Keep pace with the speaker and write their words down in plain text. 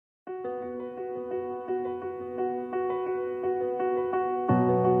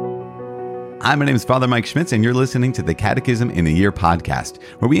Hi, my name is Father Mike Schmitz, and you're listening to the Catechism in a Year podcast,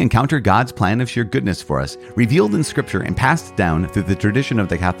 where we encounter God's plan of sheer goodness for us, revealed in Scripture and passed down through the tradition of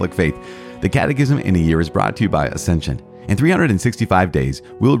the Catholic faith. The Catechism in a Year is brought to you by Ascension. In 365 days,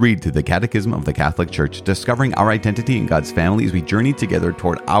 we'll read through the Catechism of the Catholic Church, discovering our identity in God's family as we journey together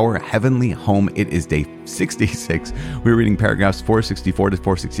toward our heavenly home. It is day 66. We're reading paragraphs 464 to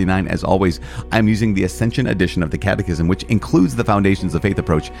 469. As always, I'm using the Ascension edition of the Catechism, which includes the Foundations of Faith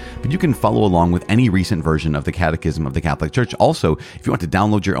approach, but you can follow along with any recent version of the Catechism of the Catholic Church. Also, if you want to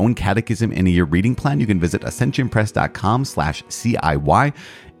download your own Catechism in a Year reading plan, you can visit ascensionpress.com/CIY.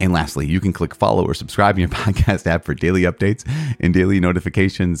 And lastly, you can click follow or subscribe in your podcast app for daily updates and daily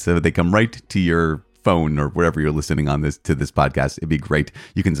notifications so they come right to your phone or wherever you're listening to this podcast. It'd be great.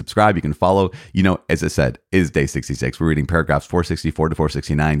 You can subscribe, you can follow. You know, as I said, it is day 66. We're reading paragraphs 464 to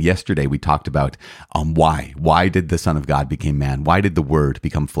 469. Yesterday, we talked about why. Why did the Son of God become man? Why did the Word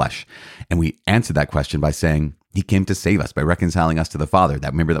become flesh? And we answered that question by saying, He came to save us by reconciling us to the Father.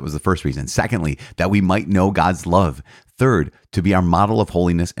 Remember, that was the first reason. Secondly, that we might know God's love. Third, to be our model of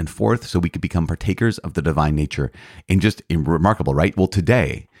holiness. And fourth, so we could become partakers of the divine nature. And just remarkable, right? Well,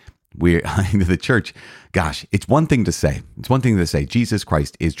 today, we're the church. Gosh, it's one thing to say. Jesus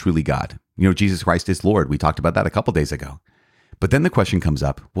Christ is truly God. You know, Jesus Christ is Lord. We talked about that a couple days ago. But then the question comes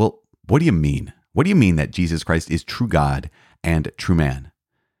up, well, what do you mean? What do you mean that Jesus Christ is true God and true man?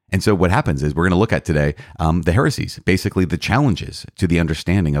 And so what happens is we're going to look at today the heresies, basically the challenges to the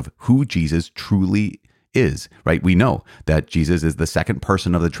understanding of who Jesus truly is, right? We know that Jesus is the second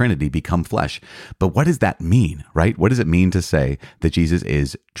person of the Trinity become flesh. But what does that mean, right? What does it mean to say that Jesus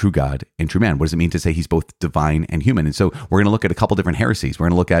is true God and true man? What does it mean to say he's both divine and human? And so we're going to look at a couple different heresies. We're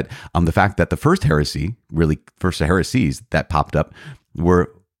going to look at the fact that the first heresies that popped up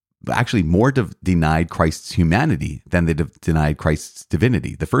were actually more denied Christ's humanity than they denied Christ's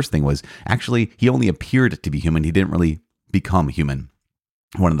divinity. The first thing was actually he only appeared to be human. He didn't really become human.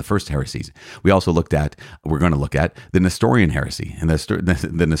 One of the first heresies. We're going to look at the Nestorian heresy. And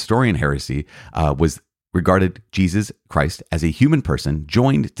the Nestorian heresy was regarded Jesus Christ as a human person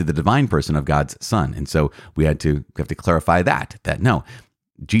joined to the divine person of God's Son. And so we have to clarify that no,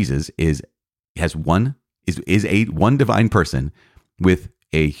 Jesus is one divine person with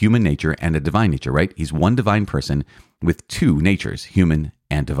a human nature and a divine nature, right? He's one divine person with two natures, human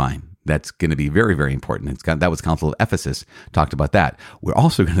and divine. That's going to be very, very important. That was Council of Ephesus talked about that. We're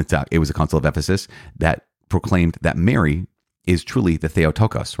also going to talk, it was a Council of Ephesus that proclaimed that Mary is truly the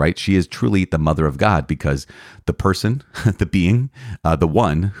Theotokos, right? She is truly the mother of God because the person, the being, the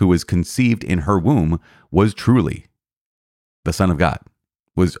one who was conceived in her womb was truly the Son of God,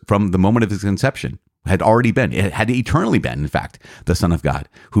 was from the moment of his conception, had eternally been, in fact, the Son of God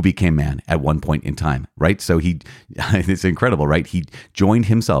who became man at one point in time, right? So it's incredible, right? He joined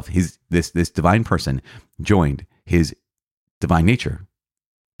himself, this divine person joined his divine nature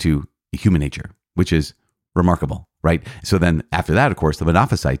to a human nature, which is remarkable, right? So then after that, of course, the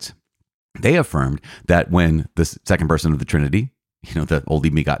Monophysites, they affirmed that when the second person of the Trinity, the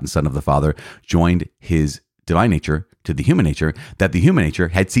only begotten Son of the Father, joined his divine nature to the human nature, that the human nature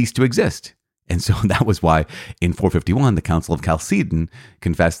had ceased to exist. And so that was why in 451, the Council of Chalcedon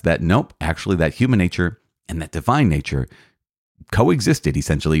confessed that nope, actually that human nature and that divine nature coexisted,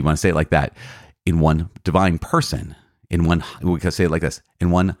 essentially, you want to say it like that, in one divine person, we can say it like this,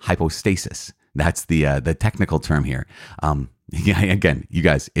 in one hypostasis. That's the technical term here. Again, you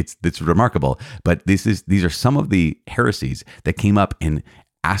guys, it's remarkable, but these are some of the heresies that came up and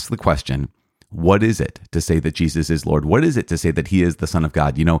asked the question, what is it to say that Jesus is Lord? What is it to say that he is the Son of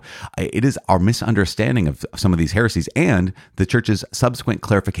God? It is our misunderstanding of some of these heresies and the church's subsequent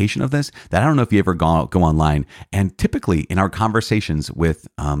clarification of this that I don't know if you ever go online. And typically in our conversations with,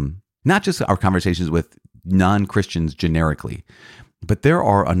 not just our conversations with non-Christians generically, but there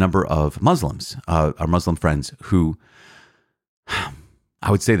are a number of Muslims, our Muslim friends who,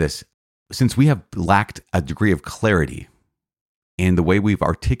 I would say this, since we have lacked a degree of clarity in the way we've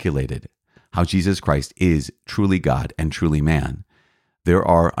articulated how Jesus Christ is truly God and truly man, there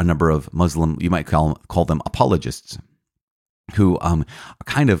are a number of Muslim, you might call them apologists, who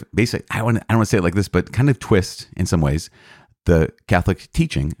kind of basically, I don't want to say it like this, but kind of twist in some ways the Catholic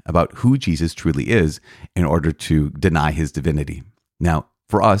teaching about who Jesus truly is in order to deny his divinity. Now,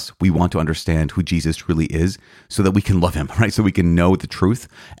 for us, we want to understand who Jesus truly is so that we can love him, right? So we can know the truth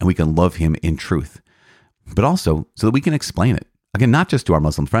and we can love him in truth, but also so that we can explain it. Again, not just to our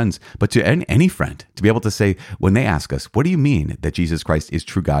Muslim friends, but to any friend, to be able to say, when they ask us, what do you mean that Jesus Christ is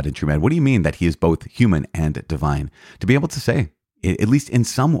true God and true man? What do you mean that he is both human and divine? To be able to say, at least in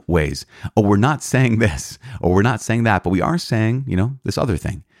some ways, oh, we're not saying this, or we're not saying that, but we are saying, this other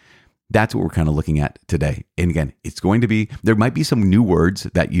thing. That's what we're kind of looking at today. And again, there might be some new words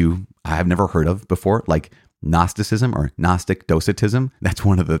that I have never heard of before, like Gnosticism or Gnostic Docetism. That's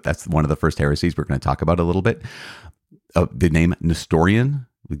one of the first heresies we're going to talk about a little bit. The name Nestorian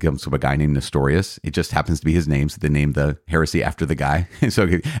comes from a guy named Nestorius. It just happens to be his name, so they named the heresy after the guy. So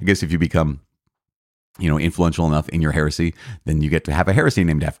I guess if you become influential enough in your heresy, then you get to have a heresy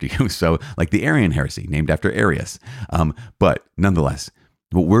named after you. So like the Arian heresy, named after Arius. But nonetheless,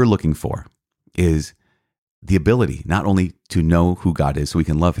 what we're looking for is the ability not only to know who God is so we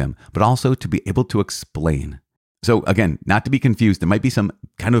can love him, but also to be able to explain. So again, not to be confused, there might be some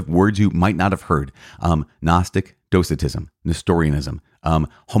kind of words you might not have heard. Gnostic Docetism, Nestorianism,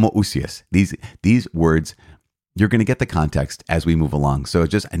 homoousios. These words, you're going to get the context as we move along. So I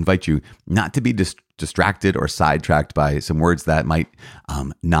just invite you not to be distracted or sidetracked by some words that might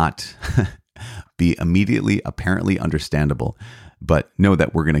not be immediately apparently understandable, but know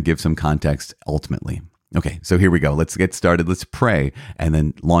that we're going to give some context ultimately. Okay, so here we go. Let's get started. Let's pray and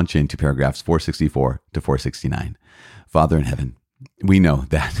then launch into paragraphs 464 to 469. Father in heaven, we know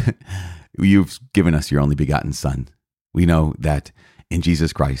that you've given us your only begotten Son. We know that in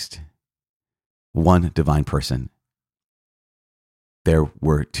Jesus Christ, one divine person, there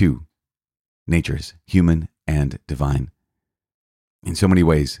were two natures, human and divine. In so many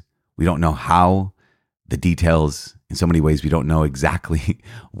ways, we don't know how, the details. In so many ways, we don't know exactly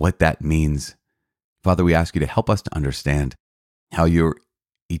what that means. Father, we ask you to help us to understand how your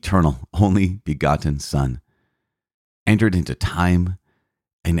eternal, only begotten Son entered into time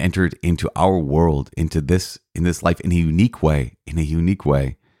and entered into our world, in this life in a unique way in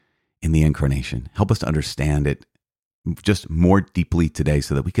the incarnation. Help us to understand it just more deeply today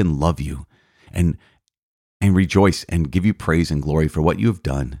so that we can love you and rejoice and give you praise and glory for what you have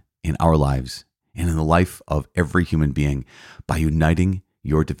done in our lives and in the life of every human being by uniting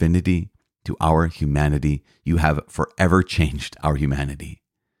your divinity to our humanity. You have forever changed our humanity.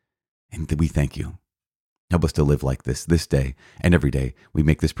 And we thank you. Help us to live like this day and every day. We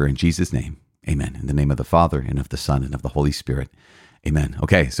make this prayer in Jesus' name. Amen. In the name of the Father and of the Son and of the Holy Spirit. Amen.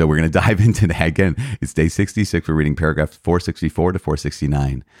 Okay, so we're going to dive into that again. It's day 66. We're reading paragraphs 464 to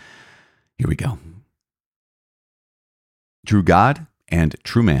 469. Here we go. True God and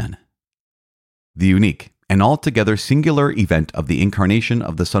true man. The unique and altogether singular event of the incarnation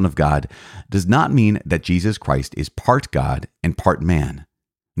of the Son of God does not mean that Jesus Christ is part God and part man,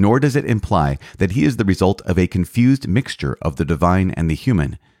 nor does it imply that he is the result of a confused mixture of the divine and the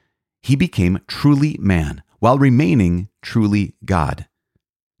human. He became truly man while remaining truly God.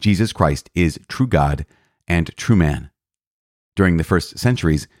 Jesus Christ is true God and true man. During the first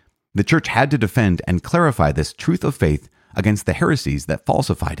centuries, the Church had to defend and clarify this truth of faith against the heresies that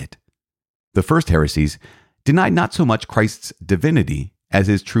falsified it. The first heresies denied not so much Christ's divinity as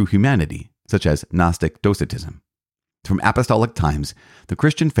his true humanity, such as Gnostic Docetism. From apostolic times, the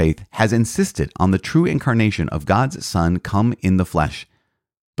Christian faith has insisted on the true incarnation of God's Son come in the flesh.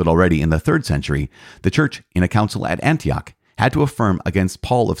 But already in the 3rd century, the Church, in a council at Antioch, had to affirm against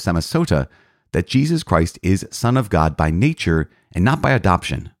Paul of Samosata that Jesus Christ is Son of God by nature and not by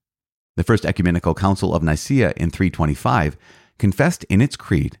adoption. The First Ecumenical Council of Nicaea in 325 confessed in its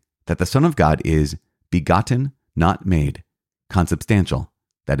creed that the Son of God is begotten, not made, consubstantial,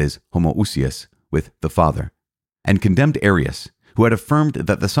 that is, homoousios, with the Father, and condemned Arius, who had affirmed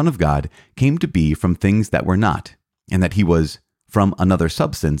that the Son of God came to be from things that were not, and that he was from another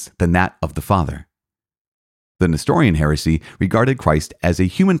substance than that of the Father. The Nestorian heresy regarded Christ as a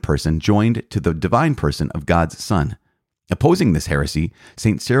human person joined to the divine person of God's Son. Opposing this heresy,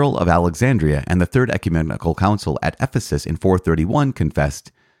 St. Cyril of Alexandria and the Third Ecumenical Council at Ephesus in 431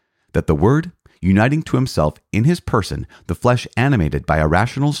 confessed that the Word, uniting to himself in his person the flesh animated by a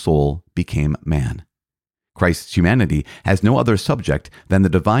rational soul, became man. Christ's humanity has no other subject than the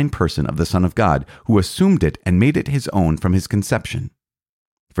divine person of the Son of God, who assumed it and made it his own from his conception.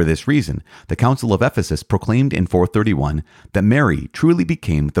 For this reason, the Council of Ephesus proclaimed in 431 that Mary truly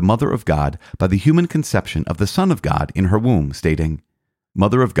became the Mother of God by the human conception of the Son of God in her womb, stating,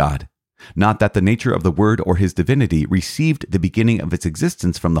 "Mother of God, not that the nature of the Word or his divinity received the beginning of its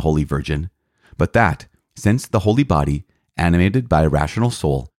existence from the Holy Virgin, but that, since the holy body, animated by a rational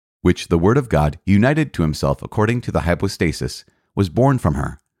soul, which the Word of God united to himself according to the hypostasis, was born from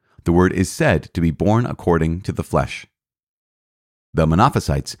her, the Word is said to be born according to the flesh." The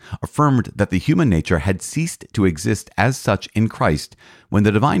Monophysites affirmed that the human nature had ceased to exist as such in Christ when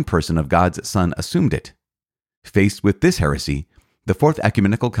the divine person of God's Son assumed it. Faced with this heresy, the Fourth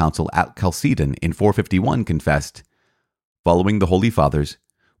Ecumenical Council at Chalcedon in 451 confessed, "Following the Holy Fathers,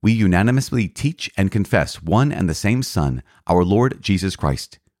 we unanimously teach and confess one and the same Son, our Lord Jesus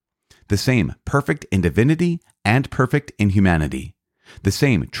Christ. the same perfect in divinity and perfect in humanity, the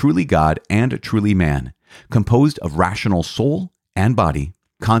same truly God and truly man, composed of rational soul and body,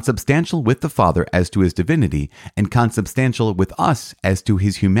 consubstantial with the Father as to his divinity, and consubstantial with us as to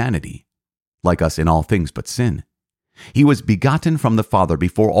his humanity, like us in all things but sin. He was begotten from the Father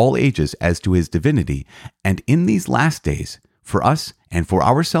before all ages as to his divinity, and in these last days, for us and for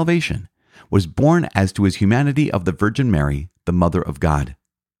our salvation, was born as to his humanity of the Virgin Mary, the Mother of God.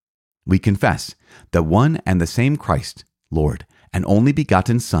 We confess that one and the same Christ, Lord, and only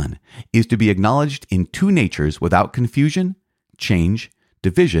begotten Son, is to be acknowledged in two natures without confusion, change,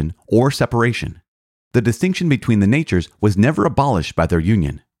 division, or separation. The distinction between the natures was never abolished by their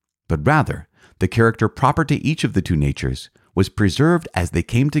union, but rather the character proper to each of the two natures was preserved as they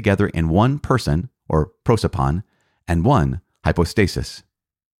came together in one person, or prosopon, and one hypostasis.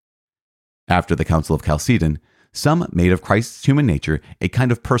 After the Council of Chalcedon, some made of Christ's human nature a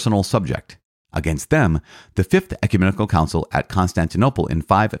kind of personal subject. Against them, the Fifth Ecumenical Council at Constantinople in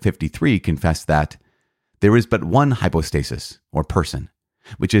 553 confessed that there is but one hypostasis, or person,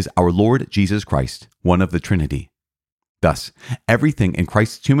 which is our Lord Jesus Christ, one of the Trinity. Thus, everything in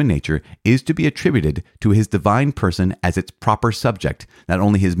Christ's human nature is to be attributed to his divine person as its proper subject, not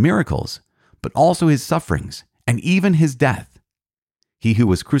only his miracles, but also his sufferings, and even his death. He who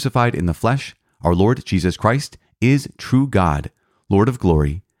was crucified in the flesh, our Lord Jesus Christ, is true God, Lord of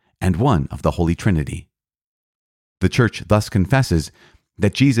glory, and one of the Holy Trinity. The Church thus confesses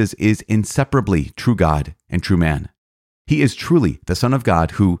that Jesus is inseparably true God and true man. He is truly the Son of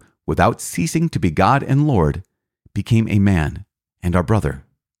God who, without ceasing to be God and Lord, became a man and our brother.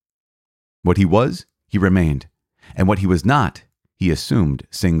 What he was, he remained, and what he was not, he assumed,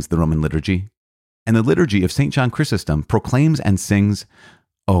 sings the Roman liturgy. And the liturgy of St. John Chrysostom proclaims and sings,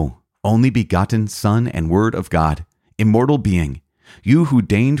 O only begotten Son and Word of God, immortal being, you who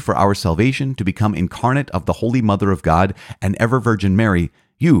deigned for our salvation to become incarnate of the Holy Mother of God and ever Virgin Mary,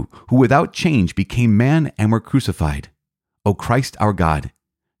 you who without change became man and were crucified. O Christ our God,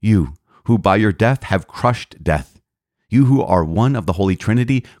 you who by your death have crushed death, you who are one of the Holy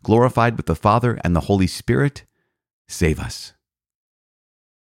Trinity, glorified with the Father and the Holy Spirit, save us.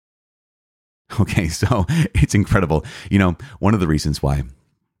 Okay, so it's incredible. You know, one of the reasons why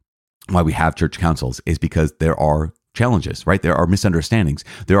we have church councils is because there are challenges, right? There are misunderstandings.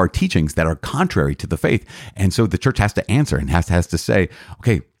 There are teachings that are contrary to the faith. And so the church has to answer and has to say,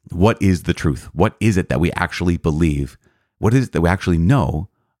 okay, what is the truth? What is it that we actually believe? What is it that we actually know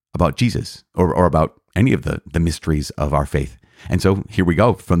about Jesus or about any of the mysteries of our faith? And so here we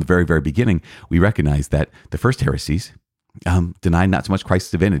go. From the very, very beginning, we recognize that the first heresies denied not so much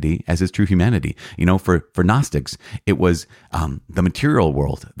Christ's divinity as his true humanity. You know, for Gnostics, it was the material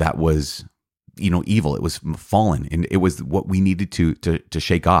world that was, evil. It was fallen, and it was what we needed to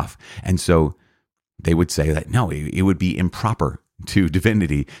shake off. And so they would say that no, it would be improper to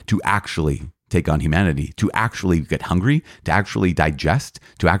divinity to actually take on humanity, to actually get hungry, to actually digest,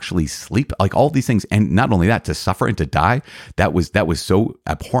 to actually sleep, like all these things. And not only that, to suffer and to die, that was so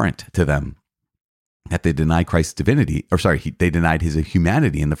abhorrent to them that they denied Christ's divinity, they denied his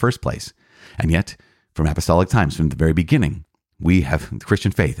humanity in the first place. And yet, from apostolic times, from the very beginning, the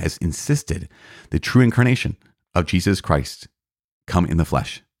Christian faith has insisted the true incarnation of Jesus Christ come in the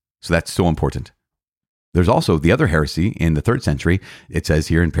flesh. So that's so important. There's also the other heresy in the 3rd century. It says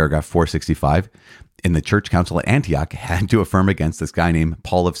here in paragraph 465, in the church council at Antioch had to affirm against this guy named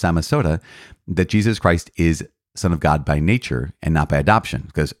Paul of Samosata that Jesus Christ is Son of God by nature and not by adoption,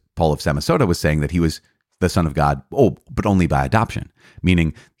 because Paul of Samosata was saying that he was the Son of God, but only by adoption.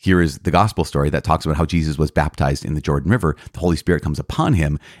 Meaning, here is the gospel story that talks about how Jesus was baptized in the Jordan River. The Holy Spirit comes upon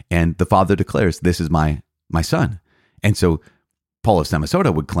him, and the Father declares, "This is my Son." And so Paul of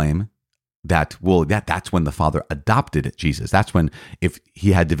Samosata would claim that that's when the Father adopted Jesus. That's when, if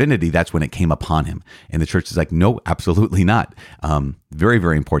he had divinity, that's when it came upon him. And the church is like, no, absolutely not. Very,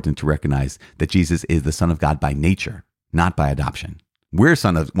 very important to recognize that Jesus is the Son of God by nature, not by adoption. We're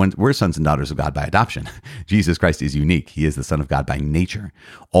sons and daughters of God by adoption. Jesus Christ is unique. He is the Son of God by nature.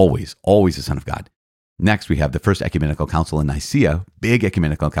 Always the Son of God. Next, we have the First Ecumenical Council in Nicaea, big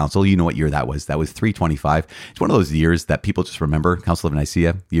ecumenical council. You know what year that was. That was 325. It's one of those years that people just remember, Council of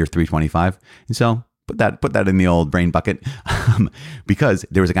Nicaea, year 325. And so put that in the old brain bucket because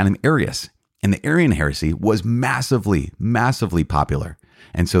there was a guy named Arius, and the Arian heresy was massively, massively popular.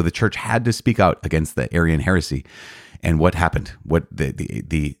 And so the church had to speak out against the Arian heresy. And what happened? What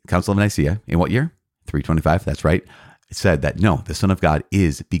the Council of Nicaea, in what year? 325, that's right. It said that no, the Son of God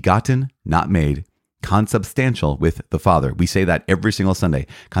is begotten, not made, consubstantial with the Father. We say that every single Sunday.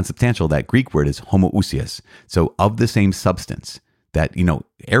 Consubstantial, that Greek word is homoousios. So of the same substance. that,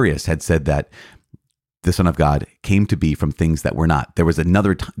 Arius had said that the Son of God came to be from things that were not. There was a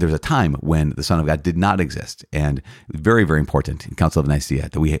time when the Son of God did not exist, and very, very important in Council of Nicaea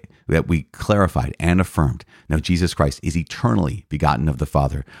that we clarified and affirmed. Now, Jesus Christ is eternally begotten of the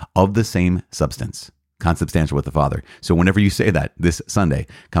Father, of the same substance, consubstantial with the Father. So whenever you say that this Sunday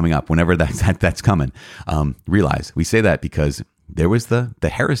coming up, whenever that's coming, realize we say that because there was the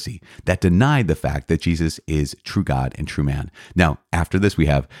heresy that denied the fact that Jesus is true God and true man. Now, after this, we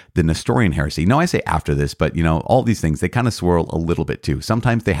have the Nestorian heresy. No, I say after this, but all these things, they kind of swirl a little bit too.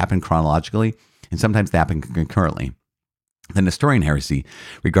 Sometimes they happen chronologically and sometimes they happen concurrently. The Nestorian heresy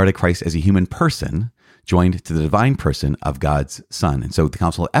regarded Christ as a human person joined to the divine person of God's Son. And so the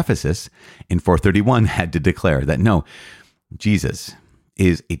Council of Ephesus in 431 had to declare that no, Jesus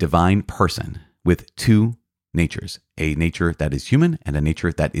is a divine person with two natures, a nature that is human and a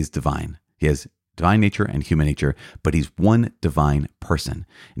nature that is divine. He has divine nature and human nature, but he's one divine person.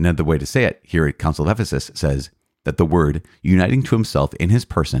 Another way to say it here at Council of Ephesus says that the Word, uniting to himself in his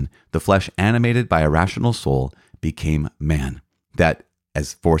person, the flesh animated by a rational soul, became man. That,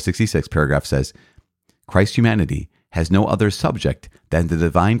 as 466 paragraph says, Christ's humanity has no other subject than the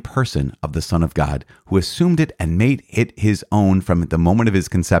divine person of the Son of God, who assumed it and made it his own from the moment of his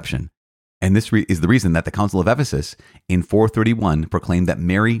conception. And this is the reason that the Council of Ephesus in 431 proclaimed that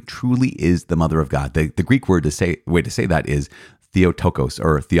Mary truly is the mother of God. The Greek way to say that is Theotokos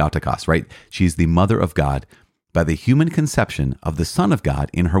or Theotokos, right? She's the mother of God by the human conception of the Son of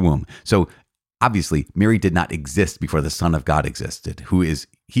God in her womb. So obviously, Mary did not exist before the Son of God existed.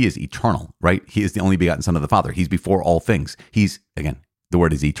 He is eternal, right? He is the only begotten Son of the Father. He's before all things. Again, the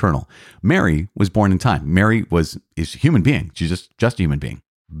word is eternal. Mary was born in time. Mary is a human being. She's just a human being.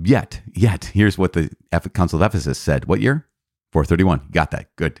 Yet, here's what the Council of Ephesus said. What year? 431. Got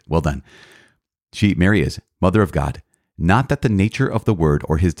that. Good. Well done. Mary is mother of God, not that the nature of the Word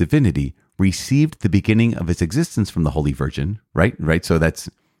or his divinity received the beginning of its existence from the Holy Virgin, right? So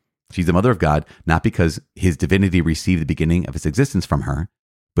she's the mother of God, not because his divinity received the beginning of its existence from her,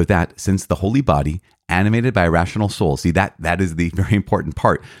 but that since the holy body, animated by a rational soul, see that is the very important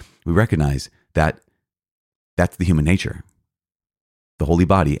part. We recognize that that's the human nature. The holy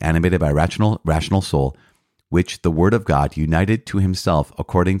body, animated by a rational soul, which the Word of God united to himself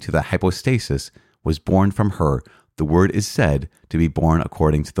according to the hypostasis, was born from her. The Word is said to be born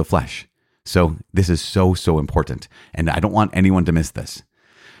according to the flesh. So this is so, so important. And I don't want anyone to miss this.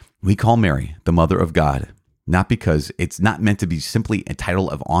 We call Mary the mother of God, not because it's not meant to be simply a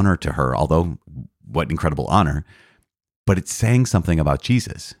title of honor to her, although what incredible honor, but it's saying something about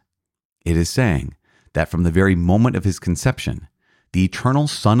Jesus. It is saying that from the very moment of his conception, the eternal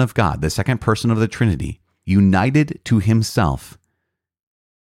Son of God, the second person of the Trinity, united to himself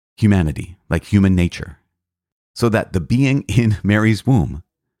humanity, like human nature, so that the being in Mary's womb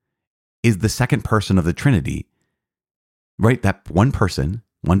is the second person of the Trinity, right? That one person,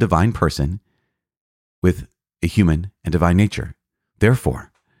 one divine person with a human and divine nature.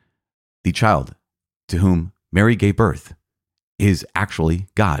 Therefore, the child to whom Mary gave birth is actually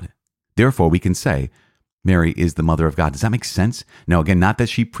God. Therefore, we can say, Mary is the mother of God. Does that make sense? Now, again, not that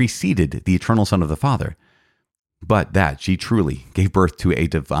she preceded the eternal Son of the Father, but that she truly gave birth to a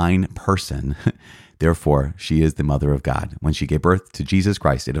divine person. Therefore, she is the mother of God. When she gave birth to Jesus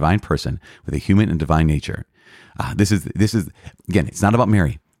Christ, a divine person with a human and divine nature. This is again, it's not about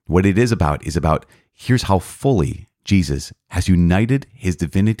Mary. What it is about here's how fully Jesus has united his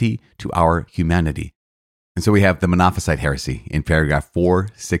divinity to our humanity. And so we have the Monophysite heresy in paragraph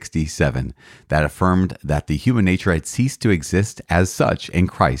 467 that affirmed that the human nature had ceased to exist as such in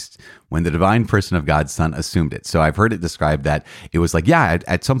Christ when the divine person of God's Son assumed it. So I've heard it described that it was like,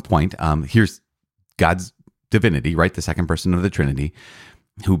 at some point, here's God's divinity, right? The second person of the Trinity,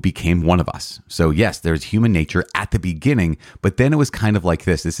 who became one of us. So yes, there's human nature at the beginning, but then it was kind of like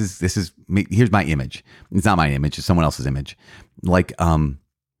this. This is here's my image. It's not my image, it's someone else's image. Like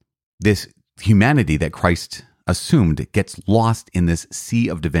this humanity that Christ assumed gets lost in this sea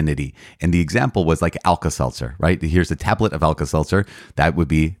of divinity. And the example was like Alka-Seltzer, right? Here's a tablet of Alka-Seltzer. That would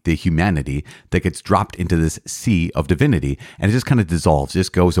be the humanity that gets dropped into this sea of divinity, and it just kind of dissolves,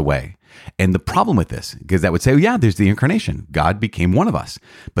 just goes away. And the problem with this, because that would say, there's the incarnation. God became one of us.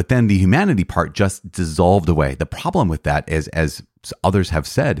 But then the humanity part just dissolved away. The problem with that is, as others have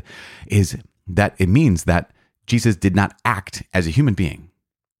said, is that it means that Jesus did not act as a human being.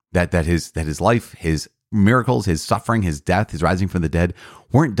 That his life, his miracles, his suffering, his death, his rising from the dead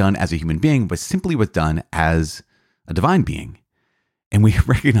weren't done as a human being, but simply was done as a divine being. And we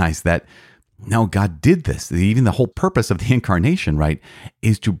recognize that no, God did this. Even the whole purpose of the incarnation, right,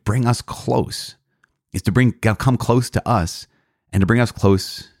 is to bring us close, is to come close to us and to bring us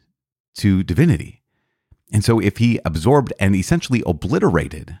close to divinity. And so if he absorbed and essentially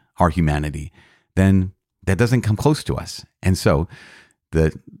obliterated our humanity, then that doesn't come close to us. And so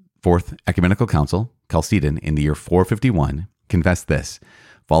the Fourth Ecumenical Council, Chalcedon, in the year 451, confessed this: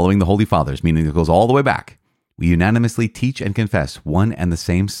 following the Holy Fathers, meaning it goes all the way back, we unanimously teach and confess one and the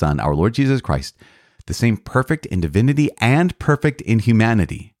same Son, our Lord Jesus Christ, the same perfect in divinity and perfect in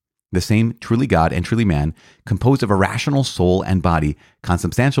humanity, the same truly God and truly man, composed of a rational soul and body,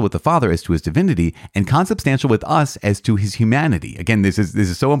 consubstantial with the Father as to his divinity, and consubstantial with us as to his humanity. Again, this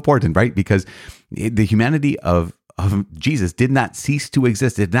is so important, right? Because the humanity of Jesus did not cease to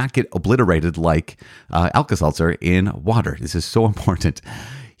exist. It did not get obliterated like Alka-Seltzer in water. This is so important.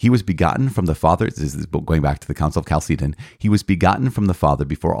 He was begotten from the Father. This is going back to the Council of Chalcedon. He was begotten from the Father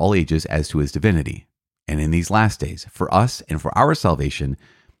before all ages as to his divinity. And in these last days, for us and for our salvation,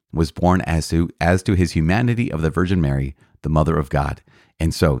 was born as to his humanity of the Virgin Mary, the Mother of God.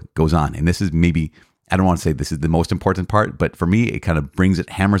 And so it goes on. And this is maybe, I don't want to say this is the most important part, but for me, it kind of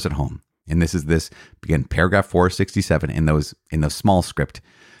hammers it home. And this is again, paragraph 467 in those small script.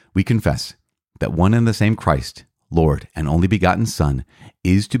 We confess that one and the same Christ, Lord and only begotten Son,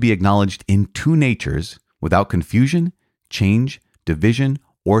 is to be acknowledged in two natures without confusion, change, division,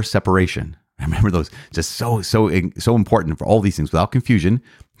 or separation. Remember those, just so important for all these things. Without confusion,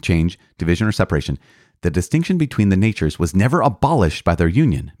 change, division, or separation. The distinction between the natures was never abolished by their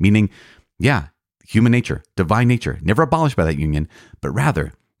union, meaning, human nature, divine nature, never abolished by that union, but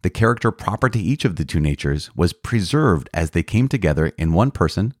rather the character proper to each of the two natures was preserved as they came together in one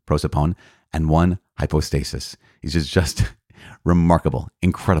person, prosopon, and one hypostasis. It's just remarkable,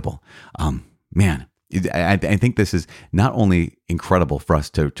 incredible. Man, I think this is not only incredible for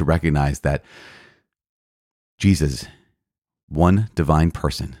us to recognize that Jesus, one divine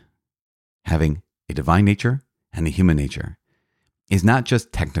person, having a divine nature and a human nature, is not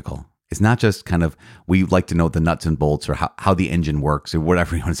just technical. It's not just kind of, we like to know the nuts and bolts or how the engine works or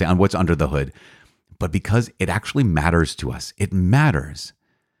whatever you want to say on what's under the hood, but because it actually matters to us. It matters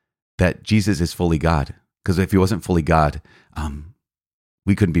that Jesus is fully God, because if he wasn't fully God,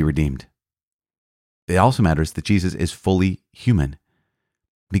 we couldn't be redeemed. It also matters that Jesus is fully human,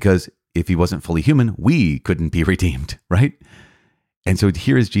 because if he wasn't fully human, we couldn't be redeemed, right? And so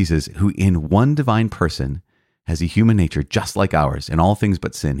here is Jesus, who in one divine person has a human nature just like ours. In all things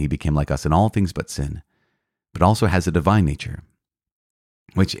but sin, he became like us in all things but sin, but also has a divine nature,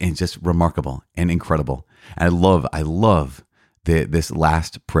 which is just remarkable and incredible. And I love this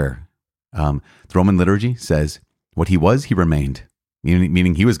last prayer. The Roman liturgy says, what he was, he remained,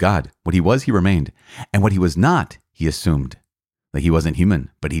 meaning he was God. What he was, he remained. And what he was not, he assumed. Like he wasn't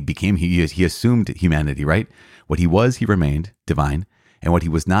human, but he assumed humanity, right? What he was, he remained divine. And what he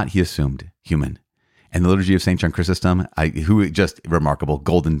was not, he assumed human. And the liturgy of St. John Chrysostom, who just remarkable,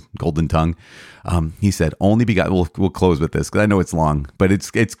 golden tongue. He said, only begotten, we'll close with this because I know it's long, but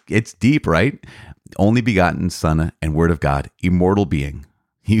it's deep, right? Only begotten Son and Word of God, immortal being,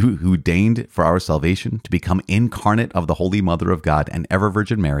 he who deigned for our salvation to become incarnate of the Holy Mother of God and ever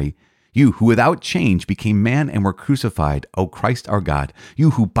Virgin Mary, you who without change became man and were crucified, O Christ our God,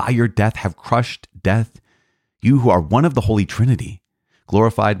 you who by your death have crushed death, you who are one of the Holy Trinity,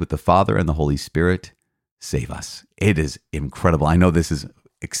 glorified with the Father and the Holy Spirit, save us. It is incredible. I know this is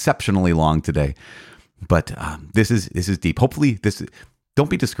exceptionally long today, but this is deep. Hopefully, don't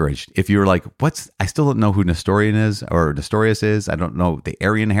be discouraged. If you're like, I still don't know who Nestorian is or Nestorius is. I don't know the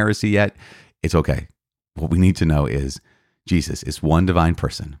Arian heresy yet. It's okay. What we need to know is Jesus is one divine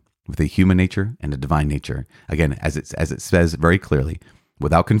person with a human nature and a divine nature. Again, as it says very clearly,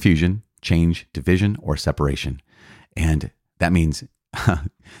 without confusion, change, division, or separation. And that means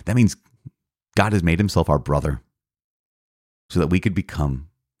God has made himself our brother so that we could become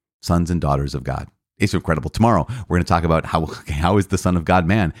sons and daughters of God. It's incredible. Tomorrow, we're going to talk about how is the Son of God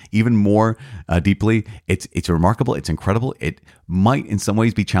man, even more deeply. It's remarkable. It's incredible. It might in some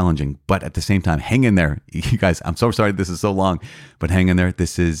ways be challenging, but at the same time, hang in there. You guys, I'm so sorry this is so long, but hang in there.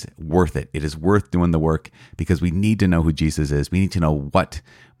 This is worth it. It is worth doing the work because we need to know who Jesus is. We need to know what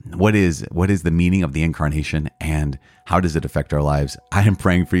is the meaning of the incarnation and how does it affect our lives. I am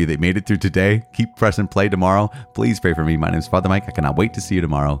praying for you that you made it through today. Keep pressing play tomorrow. Please pray for me. My name is Father Mike. I cannot wait to see you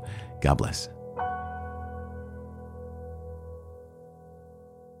tomorrow. God bless.